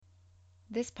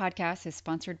This podcast is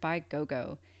sponsored by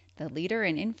GoGo, the leader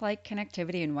in in-flight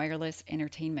connectivity and wireless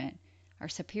entertainment. Our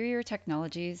superior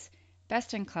technologies,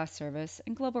 best-in-class service,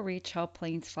 and global reach help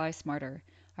planes fly smarter.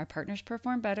 Our partners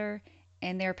perform better,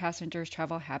 and their passengers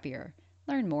travel happier.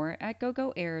 Learn more at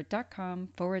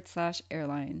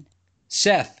gogoair.com/airline.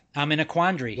 Seth, I'm in a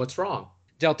quandary. What's wrong?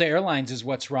 Delta Airlines is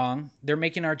what's wrong. They're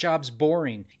making our jobs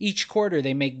boring. Each quarter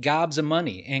they make gobs of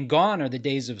money, and gone are the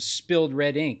days of spilled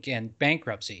red ink and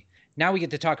bankruptcy. Now we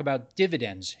get to talk about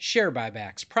dividends, share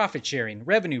buybacks, profit sharing,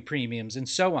 revenue premiums, and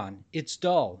so on. It's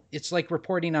dull. It's like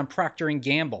reporting on Procter &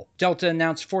 Gamble. Delta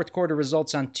announced fourth quarter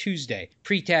results on Tuesday.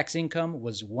 Pre-tax income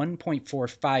was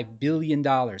 $1.45 billion.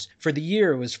 For the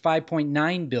year, it was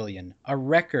 $5.9 billion. A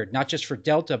record, not just for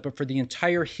Delta, but for the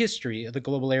entire history of the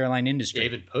global airline industry.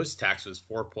 Even post-tax was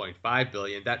 $4.5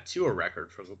 billion. That too a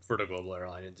record for the global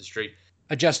airline industry.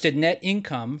 Adjusted net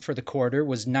income for the quarter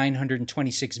was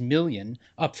 $926 million,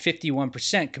 up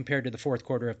 51% compared to the fourth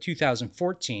quarter of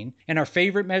 2014. And our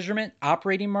favorite measurement,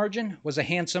 operating margin, was a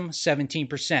handsome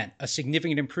 17%, a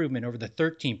significant improvement over the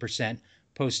 13%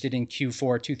 posted in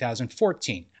Q4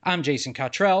 2014. I'm Jason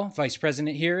Cottrell, Vice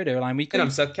President here at Airline Weekly. And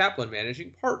I'm Seth Kaplan,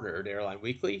 Managing Partner at Airline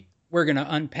Weekly. We're going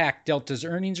to unpack Delta's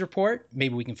earnings report.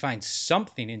 Maybe we can find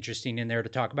something interesting in there to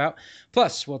talk about.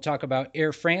 Plus, we'll talk about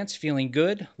Air France feeling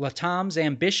good, LATAM's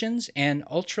ambitions, and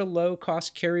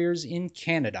ultra-low-cost carriers in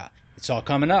Canada. It's all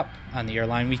coming up on the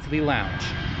Airline Weekly Lounge.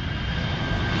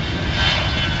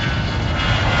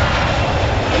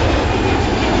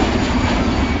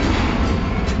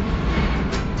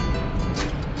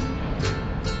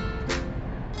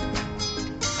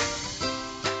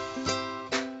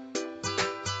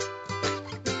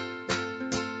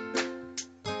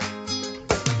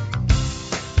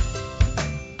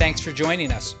 Thanks for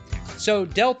joining us. So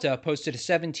Delta posted a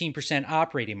 17%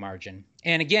 operating margin.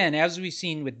 And again, as we've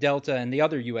seen with Delta and the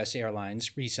other U.S.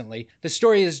 airlines recently, the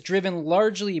story is driven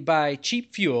largely by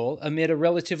cheap fuel amid a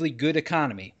relatively good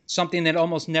economy, something that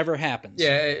almost never happens.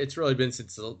 Yeah, it's really been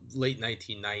since the late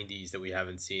 1990s that we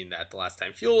haven't seen that. The last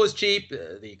time fuel was cheap,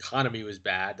 the economy was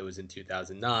bad. That was in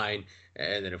 2009.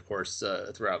 And then, of course,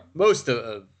 throughout most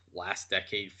of last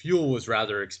decade, fuel was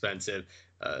rather expensive.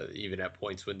 Even at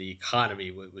points when the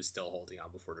economy was still holding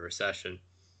on before the recession.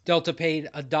 Delta paid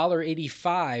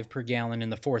 $1.85 per gallon in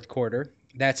the fourth quarter.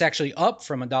 That's actually up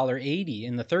from $1.80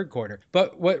 in the third quarter.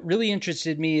 But what really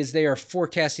interested me is they are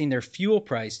forecasting their fuel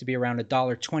price to be around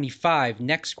 $1.25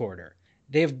 next quarter.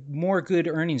 They have more good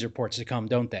earnings reports to come,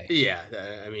 don't they? Yeah,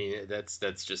 I mean, that's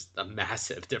just a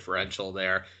massive differential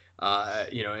there.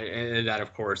 And that,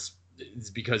 of course,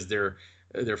 is because their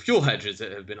fuel hedges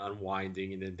have been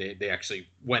unwinding, and then they actually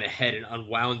went ahead and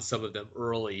unwound some of them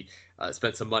early,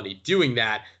 spent some money doing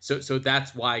that. So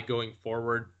that's why going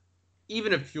forward,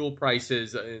 even if fuel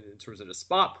prices, in terms of the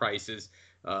spot prices,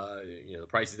 the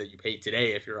prices that you pay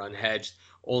today if you're unhedged,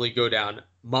 only go down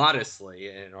modestly,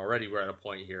 and already we're at a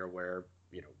point here where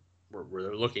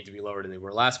we're looking to be lower than they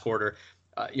were last quarter.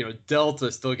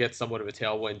 Delta still gets somewhat of a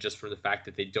tailwind just from the fact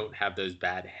that they don't have those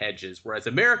bad hedges. Whereas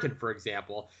American, for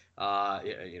example,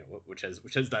 which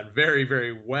has done very,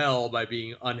 very well by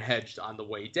being unhedged on the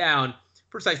way down,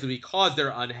 precisely because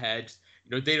they're unhedged,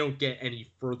 they don't get any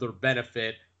further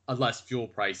benefit unless fuel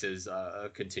prices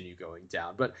continue going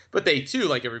down. But they too,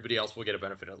 like everybody else, will get a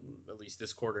benefit at least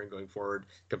this quarter and going forward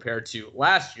compared to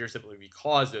last year, simply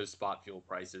because those spot fuel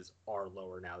prices are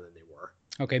lower now than they were.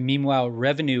 Okay. Meanwhile,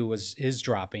 revenue is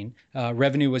dropping.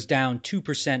 Revenue was down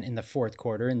 2% in the fourth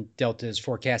quarter, and Delta is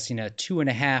forecasting a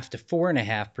 2.5% to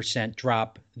 4.5%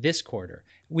 drop this quarter.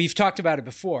 We've talked about it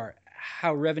before,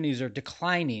 how revenues are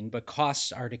declining, but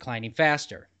costs are declining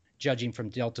faster. Judging from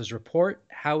Delta's report,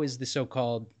 how is the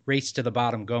so-called race to the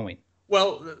bottom going?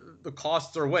 Well, the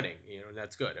costs are winning, and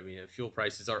that's good. I mean, fuel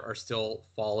prices are still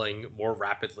falling more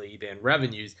rapidly than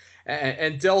revenues.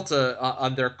 And Delta,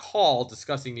 on their call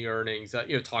discussing the earnings,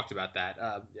 talked about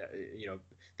that.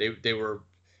 They were,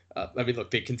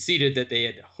 look, they conceded that they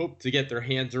had hoped to get their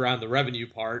hands around the revenue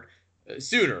part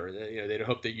sooner. They'd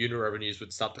hoped that unit revenues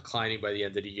would stop declining by the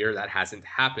end of the year. That hasn't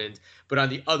happened. But on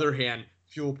the other hand,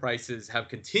 fuel prices have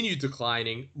continued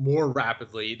declining more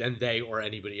rapidly than they or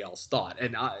anybody else thought.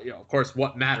 And, of course,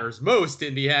 what matters most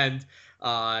in the end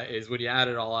is when you add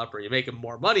it all up, are you making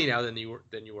more money now than you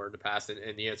were in the past?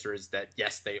 And the answer is that,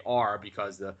 yes, they are,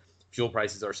 because the fuel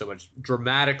prices are so much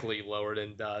dramatically lower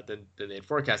than they had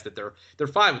forecast, that they're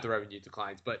fine with the revenue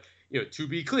declines. But, to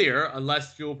be clear,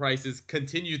 unless fuel prices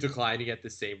continue declining at the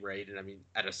same rate, and I mean,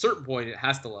 at a certain point, it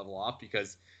has to level off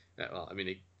because,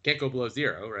 they can't go below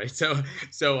zero, right? So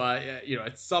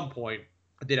at some point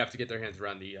they'd have to get their hands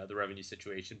around the revenue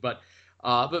situation. But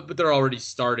but they're already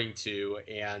starting to,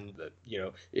 and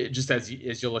just as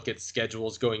you look at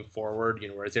schedules going forward,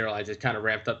 whereas airlines have kind of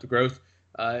ramped up the growth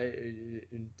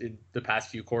in the past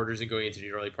few quarters and going into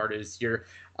the early part of this year,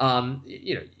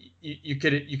 you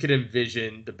could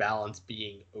envision the balance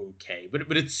being okay,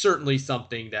 but it's certainly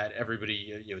something that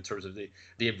everybody, in terms of the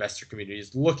investor community,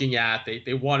 is looking at.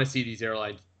 They want to see these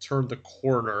airlines turn the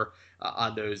corner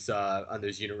on those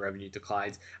unit revenue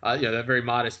declines. That very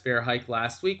modest fare hike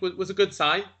last week was a good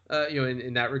sign,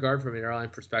 in that regard from an airline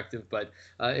perspective. But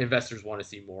investors want to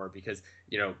see more because,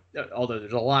 although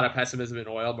there's a lot of pessimism in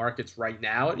oil markets right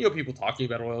now, and people talking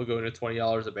about oil going to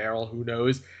 $20 a barrel, who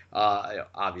knows?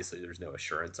 Obviously, there's no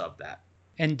assurance of that.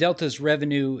 And Delta's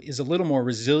revenue is a little more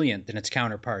resilient than its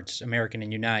counterparts, American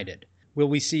and United. Will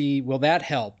that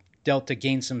help Delta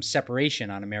gain some separation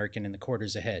on American in the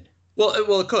quarters ahead?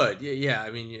 Well, it could. Yeah. I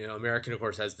mean, American, of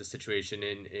course, has the situation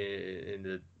in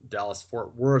the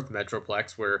Dallas-Fort Worth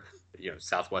metroplex where,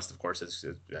 Southwest, of course,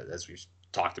 as we've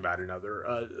talked about in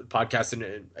other podcasts,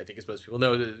 and I think as most people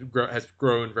know, has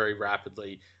grown very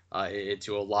rapidly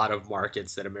into a lot of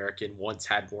markets that American once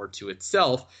had more to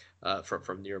itself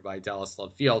from nearby Dallas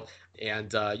Love Field.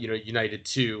 And, United,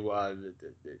 too,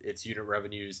 its unit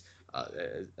revenues,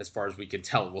 as far as we can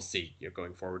tell, we'll see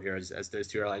going forward here as those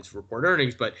two airlines report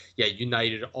earnings. But yeah,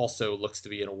 United also looks to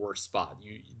be in a worse spot.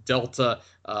 Delta,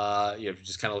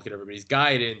 just kind of look at everybody's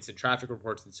guidance and traffic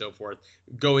reports and so forth,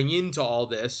 going into all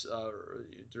this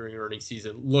during earnings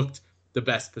season, looked the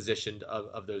best positioned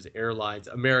of those airlines.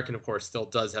 American, of course, still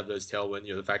does have those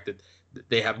tailwinds. The fact that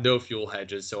they have no fuel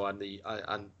hedges, so on the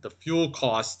fuel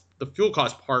cost, the fuel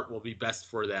cost part will be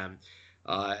best for them,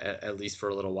 at least for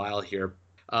a little while here.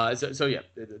 So yeah,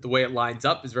 the way it lines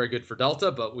up is very good for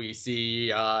Delta, but we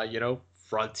see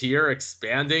Frontier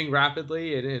expanding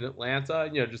rapidly in Atlanta,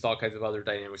 just all kinds of other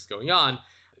dynamics going on.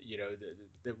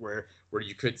 Where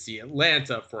you could see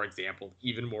Atlanta, for example,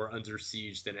 even more under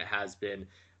siege than it has been.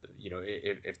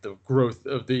 If the growth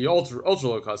of the ultra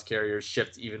low cost carriers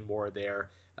shifts even more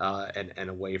there and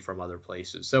away from other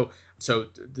places. So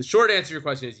the short answer to your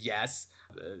question is yes,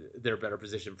 they're better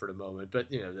positioned for the moment, but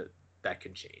that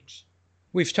can change.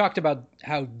 We've talked about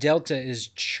how Delta is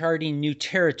charting new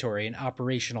territory in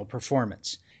operational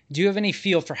performance. Do you have any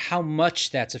feel for how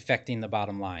much that's affecting the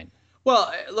bottom line? Well,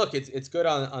 look, it's good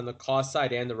on the cost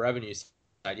side and the revenue side.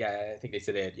 Yeah, I think they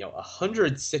said they had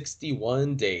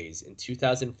 161 days in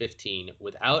 2015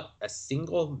 without a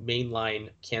single mainline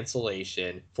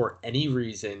cancellation for any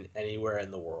reason anywhere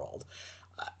in the world.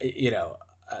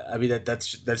 I mean that's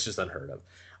just unheard of.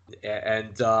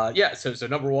 And so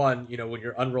number one, when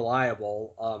you're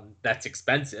unreliable, that's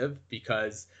expensive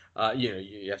because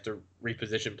you have to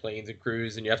reposition planes and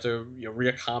crews, and you have to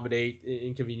reaccommodate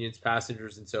inconvenience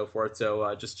passengers and so forth.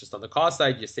 So just on the cost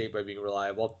side, you save by being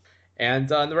reliable,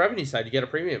 and on the revenue side, you get a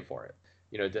premium for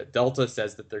it. Delta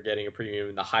says that they're getting a premium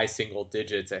in the high single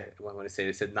digits. I want to say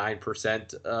they said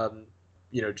 9%.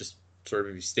 Just sort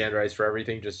of standardized for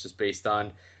everything, just based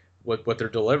on what they're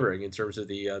delivering in terms of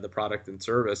the product and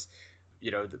service.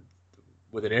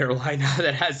 With an airline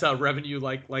that has revenue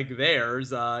like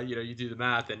theirs, you do the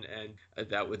math, and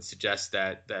that would suggest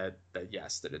that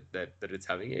yes, that it's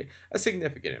having a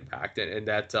significant impact, and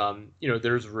that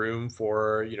there's room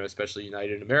for especially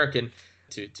United and American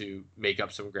to make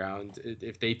up some ground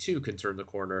if they too can turn the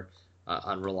corner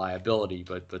on reliability.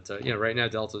 But right now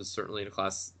Delta is certainly in a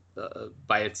class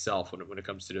by itself when it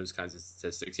comes to those kinds of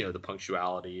statistics. The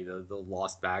punctuality, the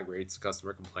lost bag rates,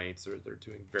 customer complaints, they're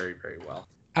doing very, very well.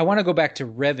 I want to go back to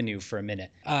revenue for a minute.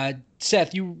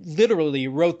 Seth, you literally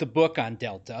wrote the book on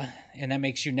Delta, and that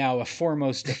makes you now a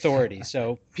foremost authority.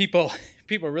 So people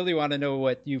really want to know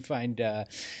what you find. They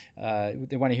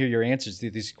want to hear your answers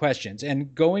to these questions.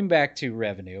 And going back to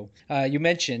revenue, you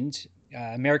mentioned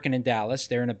American in Dallas,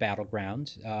 they're in a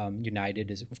battleground.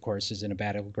 United is in a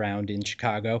battleground in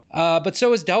Chicago. But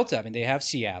so is Delta. I mean, they have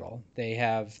Seattle.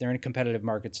 They're in competitive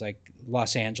markets like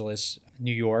Los Angeles,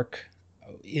 New York.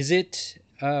 Is it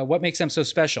what makes them so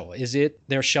special? Is it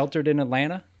they're sheltered in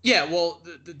Atlanta? Yeah, well,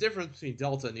 the difference between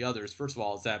Delta and the others, first of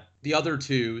all, is that the other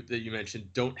two that you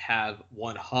mentioned don't have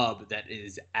one hub that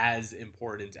is as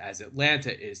important as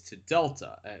Atlanta is to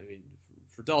Delta. I mean,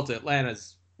 for Delta,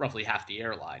 Atlanta's roughly half the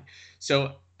airline.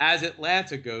 So as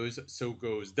Atlanta goes, so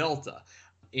goes Delta.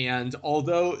 And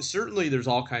although certainly there's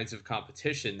all kinds of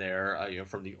competition there,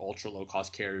 from the ultra low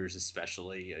cost carriers,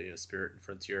 especially Spirit and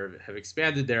Frontier have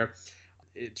expanded there.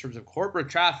 In terms of corporate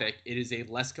traffic, it is a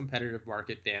less competitive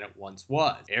market than it once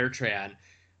was. AirTran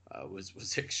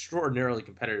was extraordinarily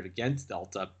competitive against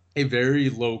Delta, a very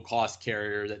low cost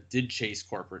carrier that did chase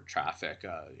corporate traffic,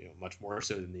 much more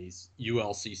so than these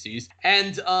ULCCs.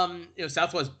 And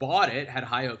Southwest bought it, had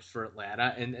high hopes for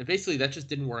Atlanta, and basically that just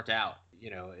didn't work out.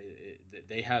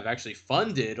 They have actually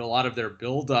funded a lot of their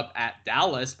buildup at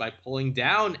Dallas by pulling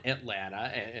down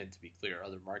Atlanta, and to be clear,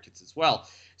 other markets as well.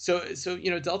 So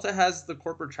Delta has the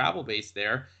corporate travel base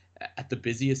there at the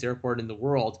busiest airport in the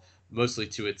world, mostly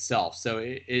to itself. So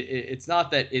it's not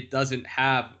that it doesn't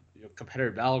have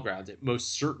competitive battlegrounds. It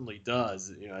most certainly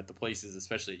does. At the places,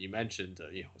 especially that you mentioned,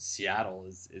 Seattle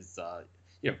is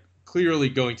clearly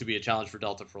going to be a challenge for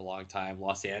Delta for a long time.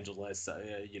 Los Angeles,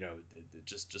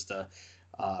 just a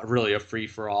really a free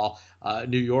for all.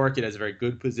 New York, it has a very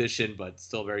good position, but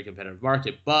still a very competitive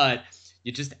market. But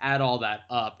you just add all that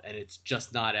up, and it's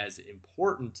just not as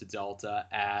important to Delta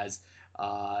as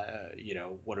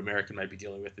what American might be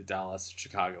dealing with in Dallas,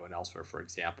 Chicago, and elsewhere, for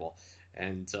example.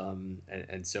 And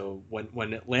so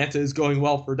when Atlanta is going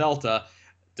well for Delta,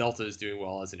 Delta is doing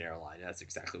well as an airline. That's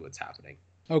exactly what's happening.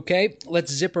 Okay,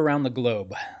 let's zip around the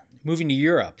globe. Moving to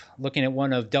Europe, looking at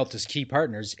one of Delta's key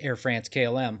partners, Air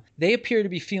France-KLM, they appear to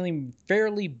be feeling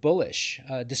fairly bullish.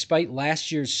 Despite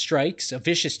last year's strikes, a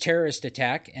vicious terrorist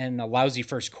attack, and a lousy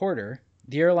first quarter,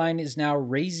 the airline is now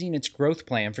raising its growth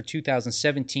plan for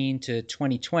 2017 to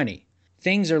 2020.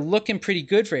 Things are looking pretty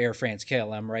good for Air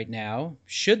France-KLM right now.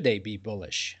 Should they be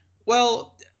bullish?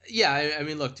 Well, yeah, I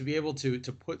mean, look, to be able to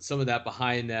put some of that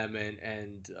behind them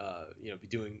and be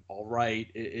doing all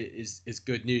right is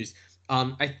good news.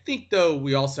 I think though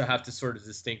we also have to sort of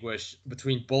distinguish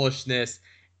between bullishness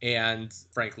and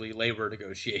frankly labor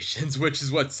negotiations, which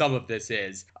is what some of this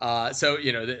is. Some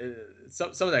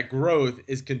of that growth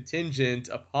is contingent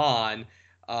upon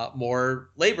more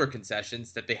labor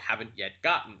concessions that they haven't yet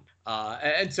gotten.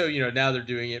 And so, now they're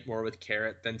doing it more with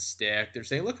carrot than stick. They're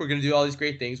saying, look, we're going to do all these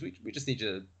great things. We just need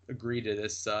you to agree to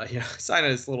this, sign on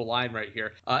this little line right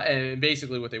here. And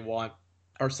basically what they want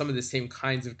are some of the same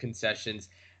kinds of concessions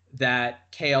that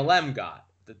KLM got,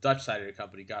 the Dutch side of the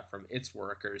company got from its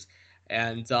workers.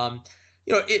 And,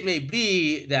 it may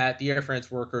be that the Air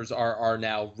France workers are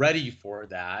now ready for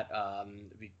that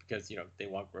because they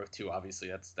want growth too. Obviously,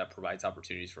 that provides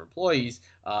opportunities for employees.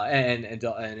 And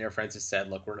Air France has said,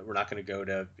 look, we're not going to go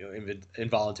to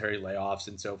involuntary layoffs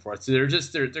and so forth. So they're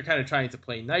kind of trying to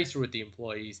play nicer with the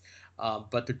employees,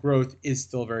 but the growth is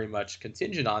still very much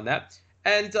contingent on that.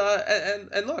 And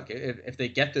look, if they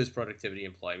get those productivity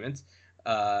improvements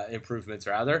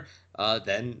rather,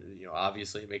 then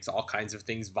obviously it makes all kinds of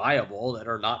things viable that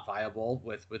are not viable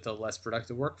with a less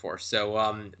productive workforce. So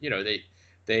I mean,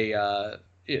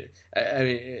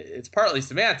 it's partly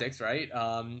semantics, right?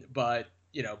 But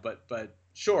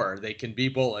sure, they can be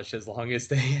bullish as long as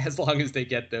they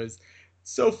get those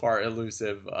so far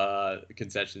elusive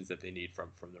concessions that they need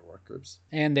from their work groups.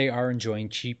 And they are enjoying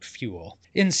cheap fuel.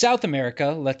 In South America,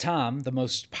 LATAM, the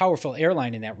most powerful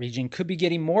airline in that region, could be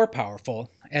getting more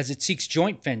powerful as it seeks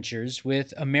joint ventures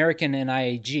with American and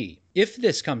IAG. If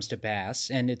this comes to pass,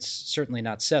 and it's certainly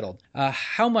not settled,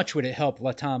 how much would it help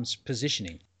LATAM's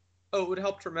positioning? Oh, it would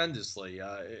help tremendously.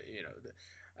 I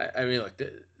mean, look,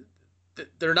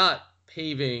 they're not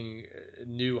paving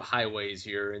new highways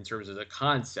here in terms of the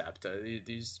concept.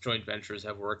 These joint ventures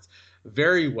have worked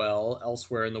very well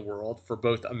elsewhere in the world for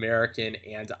both American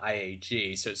and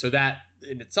IAG. So that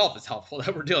in itself is helpful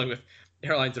that we're dealing with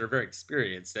airlines that are very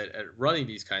experienced at running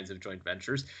these kinds of joint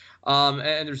ventures.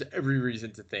 And there's every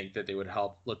reason to think that they would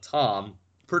help LATAM,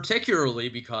 particularly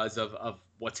because of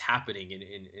what's happening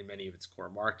in many of its core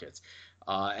markets.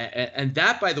 And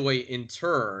that, by the way, in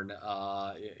turn,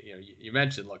 you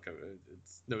mentioned, look,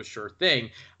 it's no sure thing.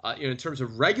 In terms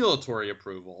of regulatory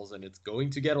approvals, and it's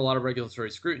going to get a lot of regulatory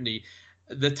scrutiny,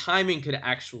 the timing could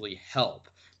actually help.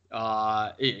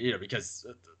 Because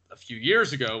a few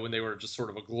years ago, when they were just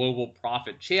sort of a global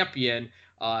profit champion,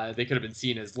 they could have been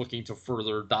seen as looking to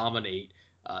further dominate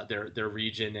their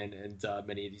region and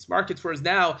many of these markets, whereas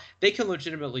now they can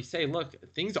legitimately say, look,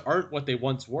 things aren't what they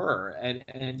once were, and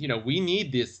we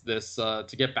need this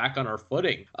to get back on our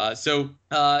footing. I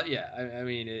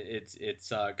mean, it's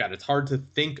hard to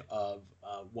think of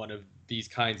one of these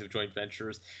kinds of joint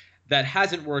ventures that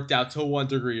hasn't worked out to one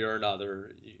degree or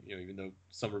another, even though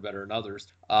some are better than others.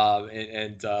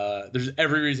 There's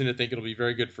every reason to think it'll be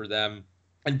very good for them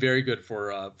and very good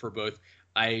for both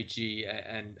IAG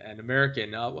and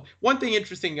American. One thing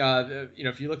interesting,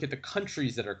 if you look at the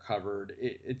countries that are covered,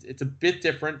 it's a bit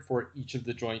different for each of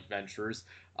the joint ventures.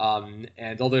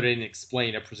 And although they didn't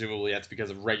explain it, presumably that's because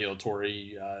of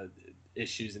regulatory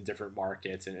issues in different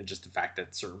markets and just the fact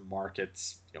that certain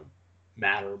markets,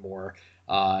 matter more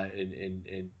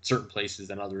in certain places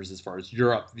than others as far as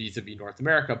Europe vis-a-vis North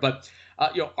America. But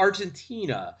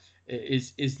Argentina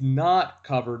is not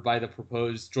covered by the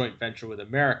proposed joint venture with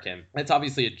American. It's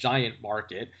obviously a giant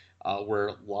market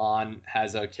where LAN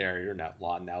has a carrier, not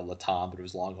LAN, now Latam, but it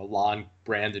was long a LAN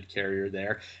branded carrier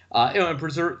there. And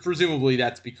presumably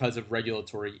that's because of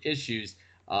regulatory issues.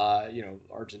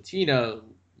 Argentina,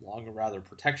 long a rather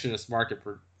protectionist market,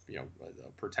 a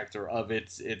protector of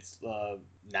its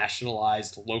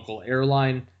nationalized local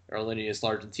airline, Aerolíneas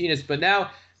Argentinas. But now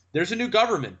there's a new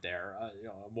government there, a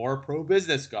more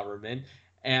pro-business government,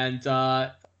 and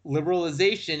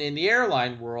liberalization in the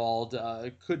airline world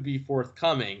could be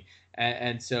forthcoming.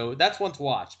 And so that's one to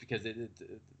watch because it's a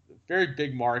very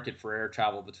big market for air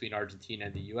travel between Argentina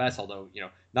and the U.S., although,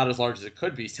 not as large as it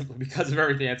could be simply because of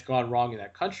everything that's gone wrong in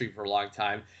that country for a long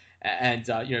time. And,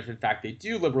 if in fact they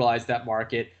do liberalize that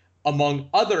market, among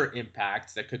other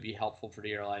impacts that could be helpful for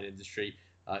the airline industry,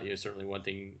 certainly one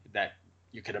thing that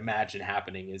you could imagine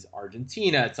happening is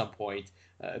Argentina at some point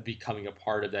becoming a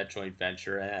part of that joint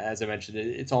venture. As I mentioned,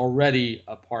 it's already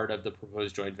a part of the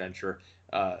proposed joint venture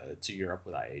to Europe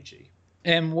with IAG.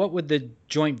 And what would the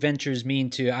joint ventures mean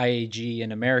to IAG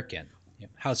and American?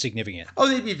 How significant? Oh,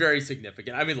 they'd be very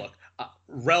significant. I mean, look,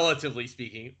 relatively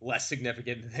speaking, less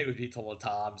significant than they would be to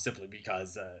Latam, simply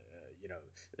because,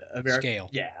 Scale.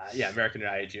 Yeah, American and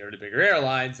IAG are the bigger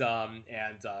airlines, for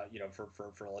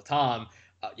Latam,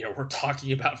 we're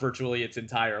talking about virtually its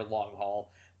entire long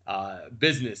haul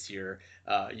business here.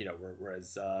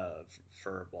 Whereas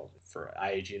for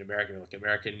IAG and American, look,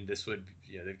 American, this would,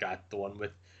 they've got the one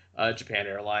with Japan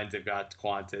Airlines, they've got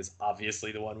Qantas,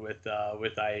 obviously the one with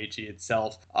IAG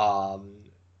itself.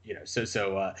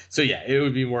 So yeah, it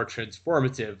would be more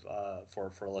transformative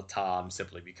for Latam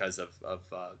simply because of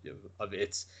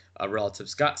its relative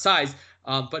size.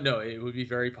 But no, it would be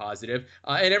very positive.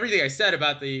 And everything I said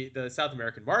about the South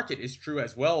American market is true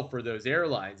as well for those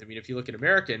airlines. I mean, if you look at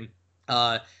American,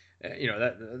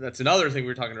 that's another thing we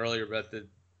were talking earlier about the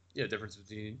difference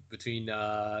between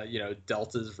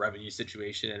Delta's revenue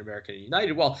situation and American and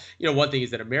United. Well, one thing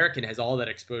is that American has all that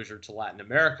exposure to Latin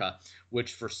America,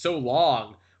 which for so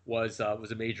long was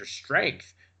a major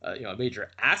strength, a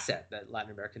major asset, that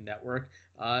Latin American network.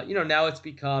 Now it's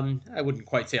become, I wouldn't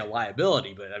quite say a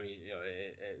liability, but I mean,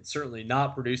 it's certainly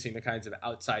not producing the kinds of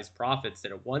outsized profits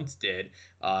that it once did.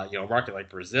 A market like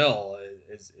Brazil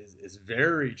is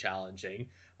very challenging.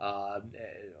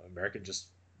 American just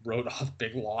wrote off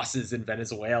big losses in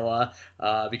Venezuela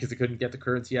because they couldn't get the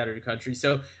currency out of the country.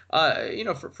 So,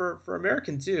 for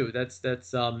American too, that's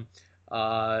this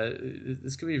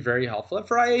could be very helpful. And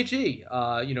for IAG,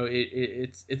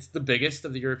 it's the biggest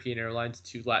of the European airlines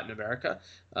to Latin America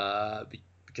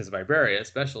because of Iberia,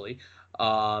 especially.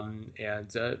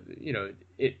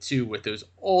 It too, with those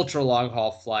ultra long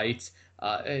haul flights,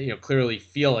 clearly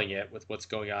feeling it with what's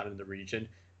going on in the region.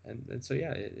 And so,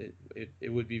 yeah, it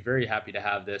would be very happy to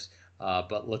have this,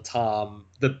 but Latam,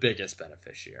 the biggest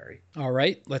beneficiary. All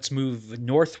right, let's move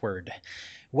northward.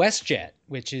 WestJet,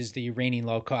 which is the reigning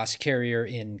low-cost carrier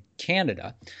in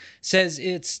Canada, says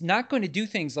it's not going to do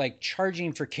things like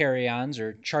charging for carry-ons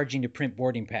or charging to print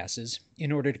boarding passes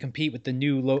in order to compete with the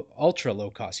new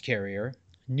ultra-low-cost carrier,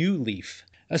 New Leaf.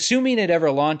 Assuming it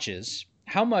ever launches,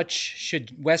 how much should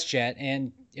WestJet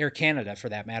and Air Canada, for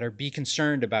that matter, be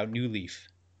concerned about New Leaf?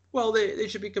 Well, they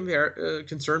should be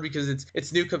concerned because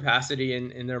it's new capacity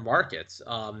in their markets.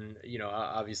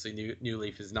 Obviously, New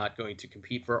Leaf is not going to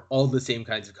compete for all the same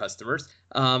kinds of customers.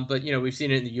 But we've seen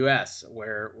it in the U.S.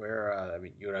 where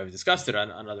you and I have discussed it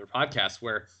on other podcasts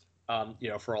where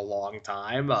for a long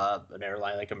time an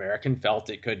airline like American felt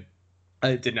it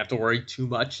didn't have to worry too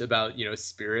much about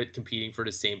Spirit competing for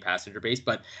the same passenger base,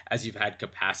 but as you've had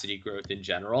capacity growth in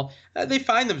general, they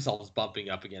find themselves bumping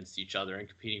up against each other and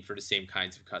competing for the same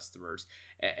kinds of customers,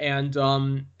 and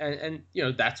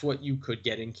that's what you could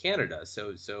get in Canada.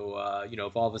 So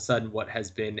if all of a sudden what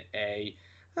has been a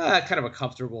kind of a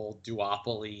comfortable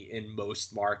duopoly in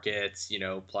most markets,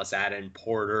 plus add in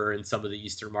Porter in some of the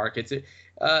Eastern markets.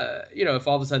 If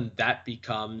all of a sudden that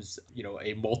becomes,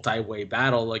 a multi-way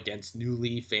battle against New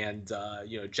Leaf and,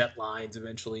 Jet Lines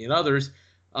eventually and others,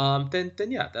 then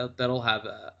yeah, that'll have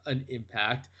an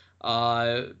impact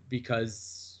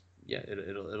because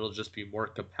it'll just be more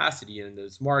capacity in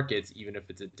those markets, even if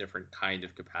it's a different kind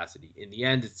of capacity. In the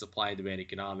end, it's supply and demand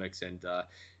economics, and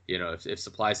if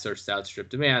supply starts to outstrip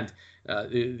demand,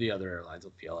 the other airlines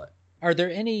will feel it. Are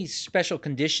there any special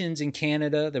conditions in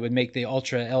Canada that would make the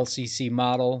Ultra LCC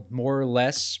model more or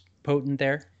less potent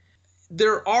there?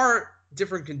 There are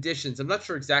different conditions. I'm not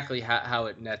sure exactly how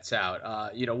it nets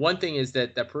out. One thing is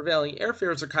that prevailing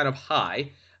airfares are kind of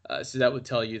high, so that would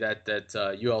tell you that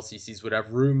ULCCs would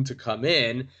have room to come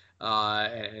in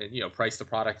and price the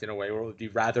product in a way where it would be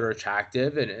rather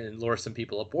attractive and lure some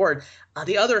people aboard. On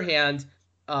the other hand,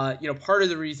 part of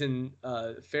the reason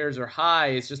fares are high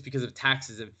is just because of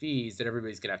taxes and fees that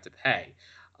everybody's going to have to pay.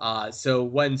 So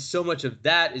when so much of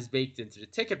that is baked into the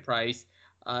ticket price,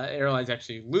 airlines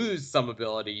actually lose some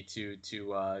ability to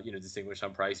distinguish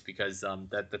on price because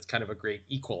that's kind of a great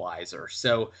equalizer.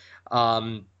 So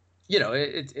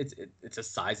it's a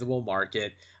sizable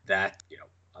market that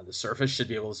on the surface should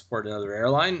be able to support another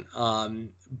airline.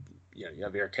 You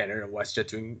have Air Canada and WestJet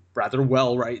doing rather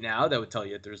well right now. That would tell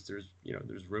you that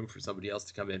there's room for somebody else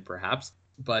to come in perhaps.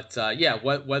 But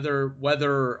whether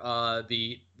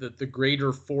the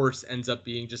greater force ends up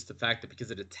being just the fact that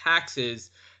because of the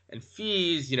taxes and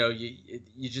fees,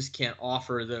 you just can't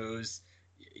offer those,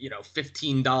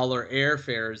 $15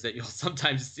 airfares that you'll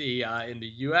sometimes see in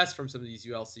the U.S. from some of these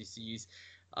ULCCs.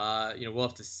 We'll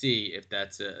have to see if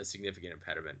that's a significant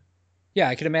impediment. Yeah,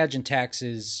 I can imagine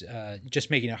taxes just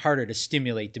making it harder to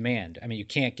stimulate demand. I mean, you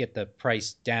can't get the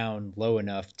price down low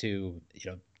enough to,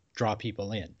 draw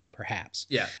people in, perhaps.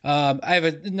 Yeah. I have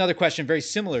another question very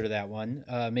similar to that one,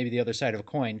 maybe the other side of a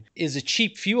coin. Is a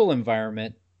cheap fuel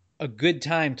environment a good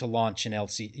time to launch an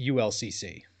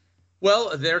ULCC?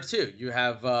 Well, there too, you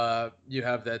have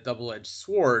that double-edged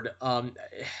sword.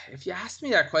 If you asked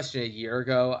me that question a year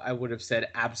ago, I would have said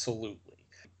absolutely,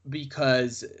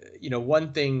 because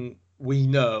one thing we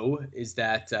know is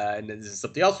that, and this is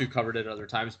something else we've covered at other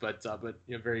times, but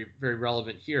very very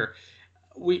relevant here.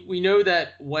 We know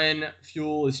that when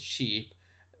fuel is cheap,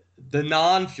 the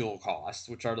non-fuel costs,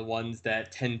 which are the ones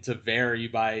that tend to vary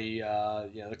by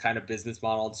the kind of business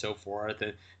model and so forth,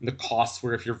 and the costs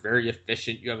where if you're very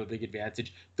efficient, you have a big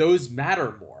advantage. Those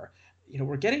matter more.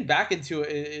 We're getting back into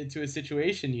a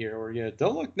situation here where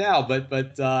don't look now,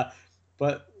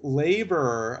 but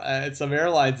labor at some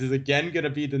airlines is again going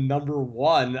to be the number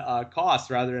one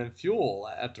cost rather than fuel.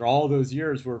 After all those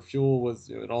years where fuel was,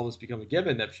 it almost become a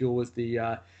given that fuel was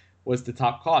the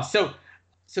top cost.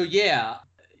 So yeah,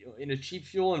 in a cheap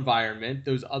fuel environment,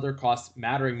 those other costs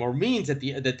mattering more means that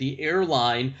the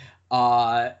airline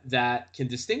that can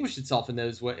distinguish itself in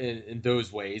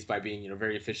those ways by being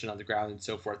very efficient on the ground and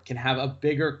so forth can have a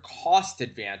bigger cost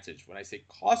advantage. When I say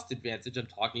cost advantage, I'm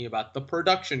talking about the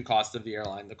production cost of the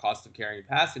airline, the cost of carrying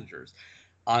passengers.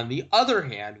 On the other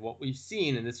hand, what we've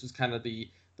seen, and this was kind of the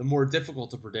more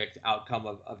difficult to predict outcome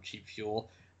of cheap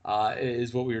fuel,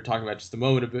 is what we were talking about just a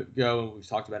moment ago, and we've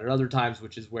talked about it other times,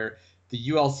 which is where the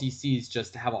ULCCs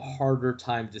just have a harder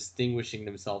time distinguishing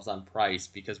themselves on price,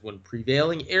 because when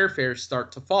prevailing airfares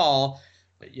start to fall,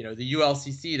 the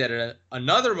ULCC that at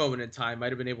another moment in time might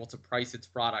have been able to price its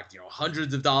product,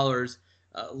 hundreds of dollars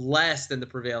less than the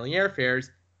prevailing airfares,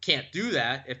 can't do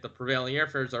that if the prevailing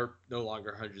airfares are no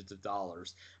longer hundreds of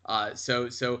dollars. So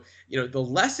the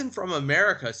lesson from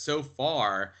America so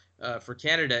far for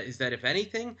Canada is that if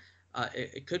anything,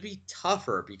 it could be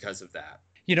tougher because of that.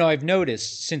 I've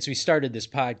noticed since we started this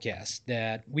podcast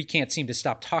that we can't seem to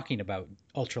stop talking about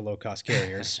ultra low cost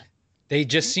carriers. They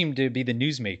just seem to be the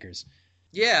newsmakers.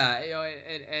 Yeah,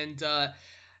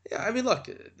 I mean, look,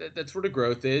 that's where the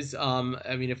growth is.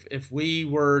 I mean, if we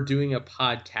were doing a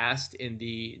podcast in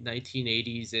the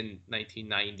 1980s and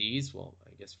 1990s, well,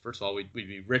 I guess first of all we'd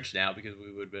be rich now because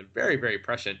we would have been very very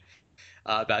prescient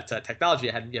about technology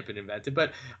that hadn't yet been invented.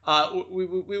 But we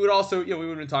would also we would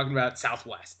have been talking about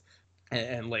Southwest.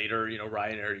 And later,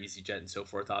 Ryanair, EasyJet, and so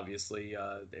forth, obviously,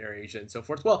 AirAsia, and so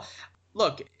forth. Well,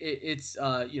 look, it's,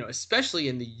 especially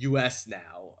in the U.S.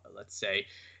 now, let's say,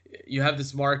 you have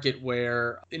this market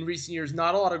where in recent years,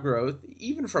 not a lot of growth,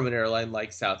 even from an airline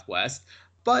like Southwest,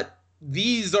 but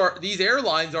these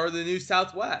airlines are the new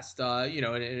Southwest,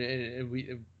 and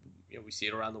we see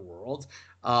it around the world.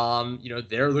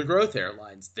 They're the growth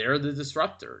airlines. They're the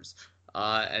disruptors.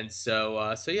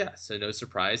 So no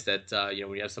surprise that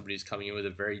when you have somebody who's coming in with a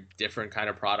very different kind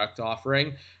of product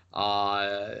offering,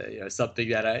 something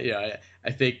that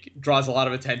I think draws a lot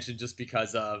of attention just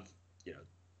because of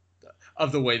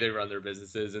of the way they run their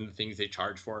businesses and the things they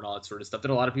charge for and all that sort of stuff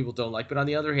that a lot of people don't like. But on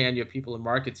the other hand, you have people in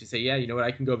markets who say, yeah, you know what,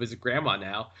 I can go visit grandma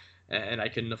now, and I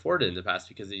couldn't afford it in the past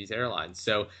because of these airlines.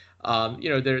 So,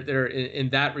 they're in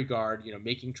that regard,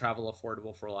 making travel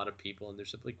affordable for a lot of people, and they're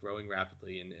simply growing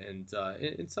rapidly and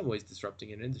in some ways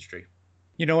disrupting an industry.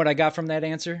 You know what I got from that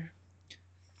answer?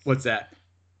 What's that?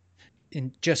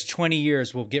 In just 20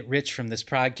 years, we'll get rich from this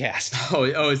podcast.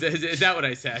 Is that what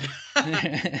I said?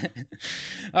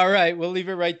 All right, we'll leave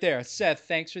it right there. Seth,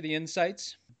 thanks for the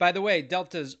insights. By the way,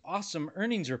 Delta's awesome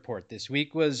earnings report this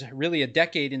week was really a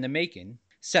decade in the making.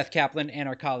 Seth Kaplan and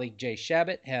our colleague Jay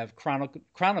Shabbat have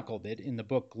chronicled it in the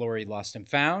book Glory Lost and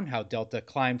Found, how Delta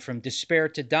climbed from despair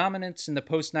to dominance in the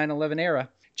post-9/11 era.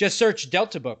 Just search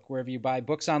Delta Book wherever you buy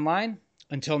books online.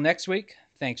 Until next week,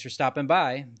 thanks for stopping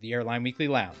by the Airline Weekly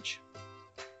Lounge.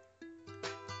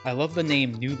 I love the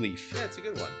name New Leaf. Yeah, it's a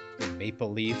good one.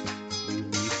 Maple leaf, new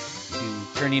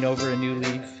leaf, turning over a new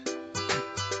leaf.